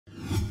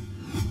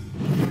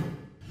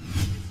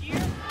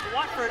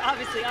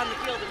obviously on the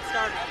field and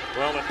started.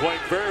 Well, and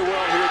playing very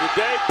well here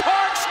today.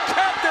 Parks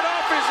kept it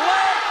off his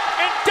leg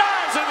and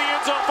dives in the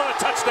end zone for the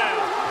touchdown.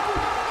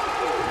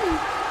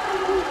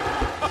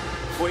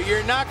 Well,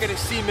 you're not going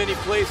to see many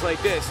plays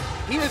like this.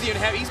 He doesn't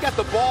even have, he's got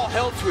the ball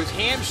held to his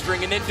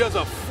hamstring and then does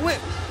a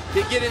flip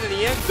to get into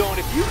the end zone.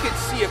 If you could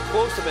see a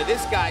close-up of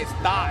this guy's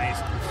thighs,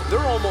 they're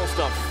almost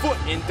a foot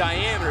in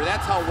diameter.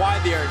 That's how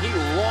wide they are. He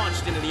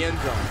launched into the end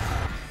zone.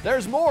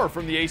 There's more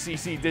from the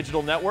ACC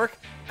Digital Network.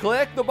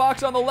 Click the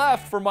box on the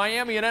left for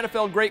Miami and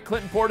NFL great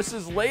Clinton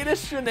Portis'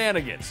 latest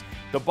shenanigans.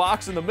 The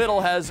box in the middle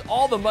has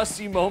all the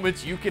must-see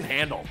moments you can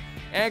handle.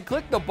 And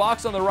click the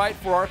box on the right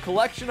for our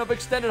collection of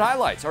extended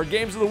highlights, our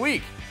games of the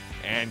week.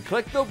 And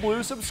click the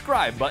blue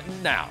subscribe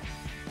button now.